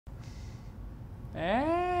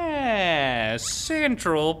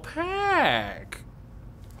Central Pack.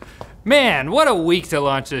 Man, what a week to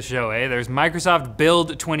launch this show, eh? There's Microsoft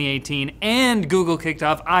Build 2018 and Google kicked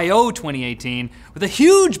off I/O 2018 with a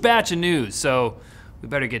huge batch of news, so we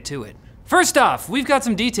better get to it. First off, we've got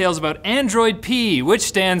some details about Android P, which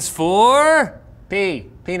stands for...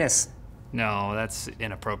 Penis. No, that's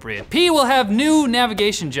inappropriate. P will have new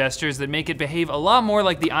navigation gestures that make it behave a lot more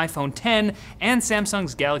like the iPhone X and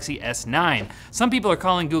Samsung's Galaxy S9. Some people are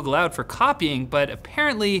calling Google out for copying, but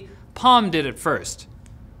apparently Palm did it first.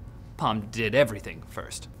 Palm did everything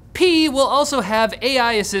first. P will also have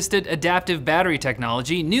AI-assisted adaptive battery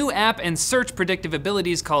technology, new app and search predictive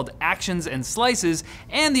abilities called actions and slices,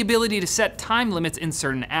 and the ability to set time limits in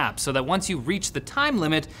certain apps so that once you reach the time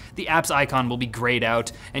limit, the app's icon will be grayed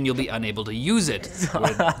out and you'll be unable to use it.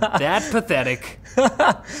 We're that pathetic.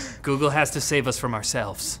 Google has to save us from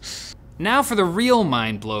ourselves. Now for the real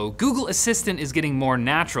mind blow, Google Assistant is getting more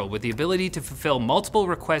natural with the ability to fulfill multiple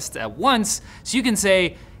requests at once, so you can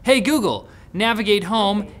say, "Hey Google, navigate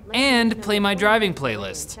home and play my driving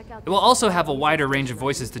playlist." It will also have a wider range of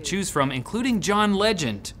voices to choose from, including John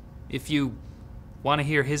Legend, if you want to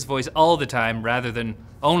hear his voice all the time rather than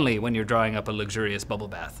only when you're drawing up a luxurious bubble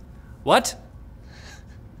bath. What?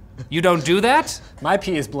 You don't do that? My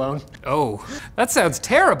pee is blown. Oh, that sounds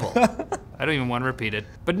terrible. I don't even want to repeat it.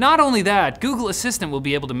 But not only that, Google Assistant will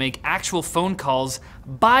be able to make actual phone calls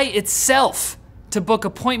by itself to book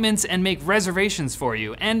appointments and make reservations for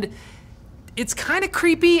you. And it's kind of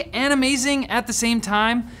creepy and amazing at the same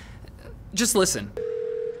time. Just listen.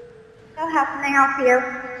 So how can I help you?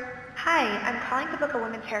 Hi, I'm calling to book a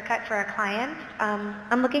women's haircut for a client.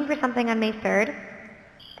 I'm looking for something on May 3rd.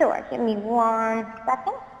 Sure, give me 1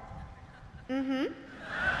 second.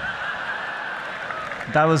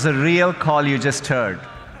 That was a real call you just heard.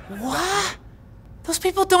 What? Those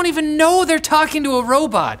people don't even know they're talking to a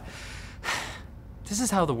robot. This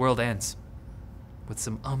is how the world ends. With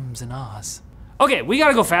some ums and ahs. Okay, we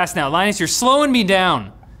gotta go fast now. Linus, you're slowing me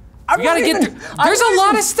down. We gotta get through. There's a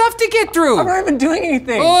lot of stuff to get through. I'm not even doing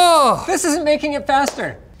anything. Oh. This isn't making it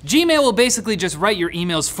faster. Gmail will basically just write your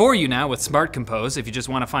emails for you now with Smart Compose if you just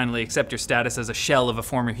want to finally accept your status as a shell of a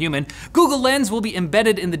former human. Google Lens will be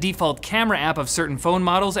embedded in the default camera app of certain phone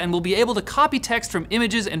models and will be able to copy text from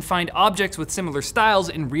images and find objects with similar styles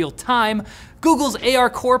in real time. Google's AR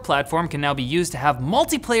Core platform can now be used to have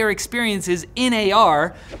multiplayer experiences in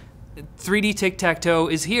AR. 3D tic-tac-toe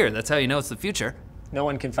is here. That's how you know it's the future. No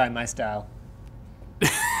one can find my style.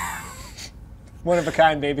 One of a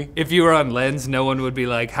kind, baby. If you were on Lens, no one would be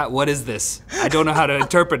like, what is this? I don't know how to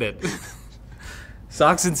interpret it.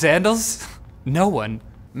 Socks and sandals? No one.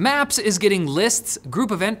 Maps is getting lists, group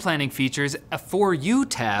event planning features, a For You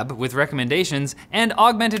tab with recommendations, and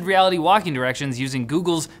augmented reality walking directions using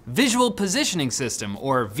Google's Visual Positioning System,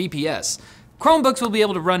 or VPS. Chromebooks will be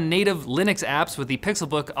able to run native Linux apps with the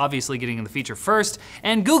Pixelbook obviously getting the feature first,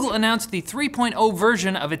 and Google announced the 3.0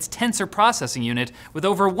 version of its Tensor processing unit with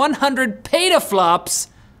over 100 petaflops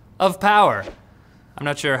of power. I'm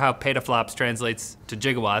not sure how petaflops translates to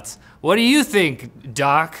gigawatts. What do you think,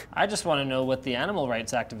 Doc? I just want to know what the animal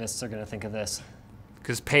rights activists are going to think of this.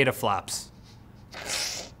 Because petaflops.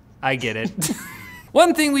 I get it.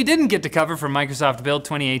 One thing we didn't get to cover from Microsoft Build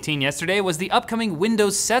 2018 yesterday was the upcoming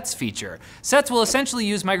Windows Sets feature. Sets will essentially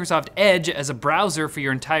use Microsoft Edge as a browser for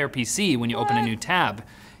your entire PC when you open a new tab.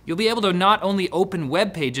 You'll be able to not only open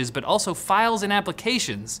web pages, but also files and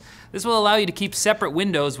applications. This will allow you to keep separate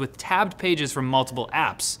windows with tabbed pages from multiple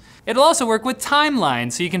apps. It'll also work with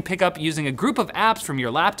timelines, so you can pick up using a group of apps from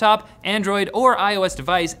your laptop, Android, or iOS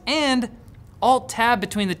device, and Alt-tab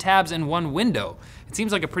between the tabs in one window. It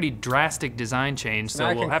seems like a pretty drastic design change, so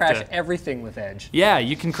we'll have to- I can crash everything with Edge. Yeah,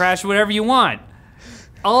 you can crash whatever you want,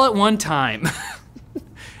 all at one time.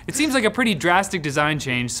 It seems like a pretty drastic design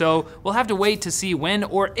change, so we'll have to wait to see when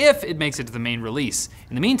or if it makes it to the main release.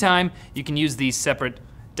 In the meantime, you can use the separate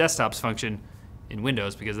desktops function in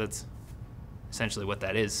Windows because that's essentially what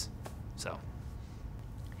that is, so.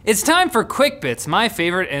 It's time for Quick Bits, my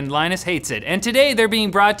favorite, and Linus hates it. And today they're being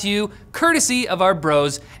brought to you courtesy of our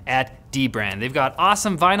bros at dbrand. They've got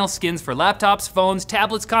awesome vinyl skins for laptops, phones,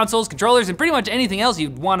 tablets, consoles, controllers, and pretty much anything else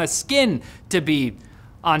you'd want a skin to be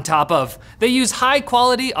on top of. They use high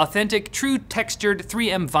quality, authentic, true textured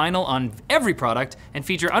 3M vinyl on every product and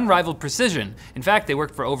feature unrivaled precision. In fact, they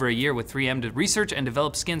worked for over a year with 3M to research and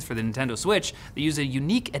develop skins for the Nintendo Switch. They use a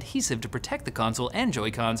unique adhesive to protect the console and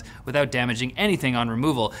Joy-Cons without damaging anything on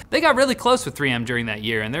removal. They got really close with 3M during that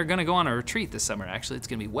year, and they're gonna go on a retreat this summer. Actually, it's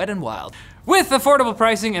gonna be wet and wild. With affordable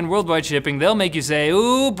pricing and worldwide shipping, they'll make you say,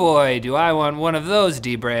 ooh boy, do I want one of those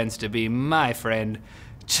dbrands to be my friend.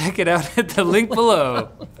 Check it out at the link below.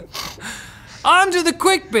 On to the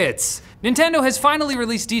quick bits. Nintendo has finally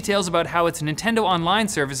released details about how its Nintendo Online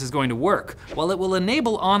service is going to work. While it will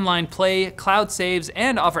enable online play, cloud saves,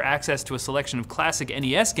 and offer access to a selection of classic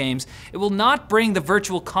NES games, it will not bring the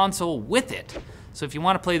Virtual Console with it. So if you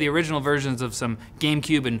want to play the original versions of some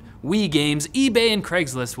GameCube and Wii games, eBay and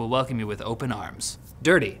Craigslist will welcome you with open arms.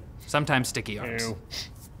 Dirty, sometimes sticky arms. Ew.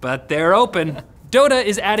 But they're open. Dota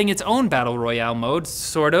is adding its own Battle Royale mode,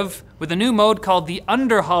 sort of, with a new mode called the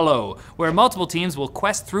Underhollow, where multiple teams will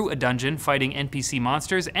quest through a dungeon fighting NPC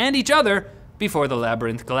monsters and each other before the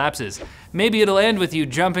labyrinth collapses. Maybe it'll end with you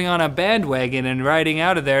jumping on a bandwagon and riding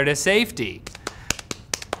out of there to safety.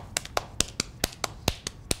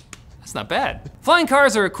 That's not bad. Flying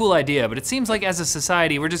cars are a cool idea, but it seems like as a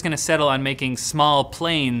society, we're just gonna settle on making small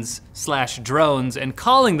planes/drones and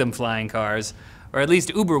calling them flying cars. Or at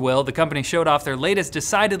least Uber will. The company showed off their latest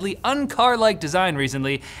decidedly un-car-like design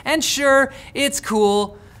recently, and sure, it's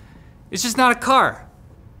cool. It's just not a car.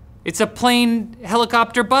 It's a plane,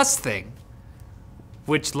 helicopter, bus thing,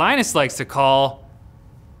 which Linus likes to call...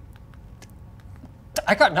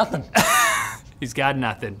 I got nothing. He's got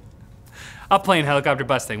nothing. A plane, helicopter,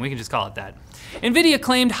 bus thing, we can just call it that. Nvidia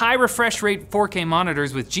claimed high refresh rate 4K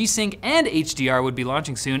monitors with G-Sync and HDR would be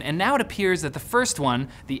launching soon, and now it appears that the first one,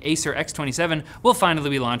 the Acer X27, will finally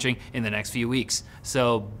be launching in the next few weeks.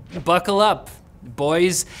 So buckle up,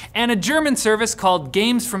 boys. And a German service called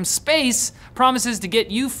Games from Space promises to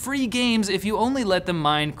get you free games if you only let them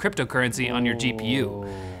mine cryptocurrency on your GPU.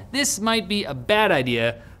 This might be a bad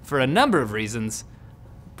idea for a number of reasons.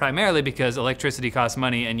 Primarily because electricity costs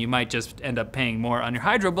money and you might just end up paying more on your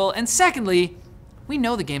hydro bill. And secondly, we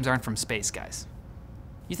know the games aren't from space, guys.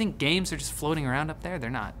 You think games are just floating around up there? They're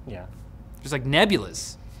not. Yeah. There's like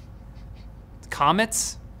nebulas,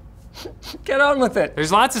 comets. Get on with it.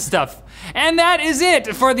 There's lots of stuff. And that is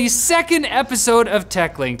it for the second episode of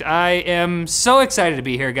TechLinked. I am so excited to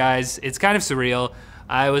be here, guys. It's kind of surreal.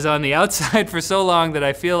 I was on the outside for so long that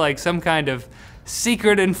I feel like some kind of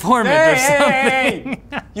secret informant or something. Hey.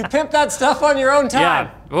 You pimp that stuff on your own time.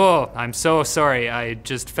 Yeah, oh, I'm so sorry. I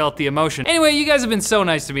just felt the emotion. Anyway, you guys have been so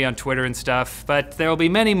nice to me on Twitter and stuff, but there will be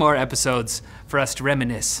many more episodes for us to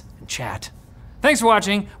reminisce and chat. Thanks for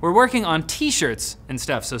watching. We're working on t-shirts and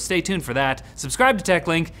stuff, so stay tuned for that. Subscribe to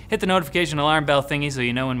TechLink, hit the notification alarm bell thingy so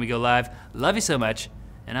you know when we go live. Love you so much,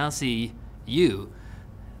 and I'll see you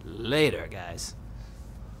later, guys.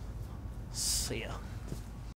 See ya.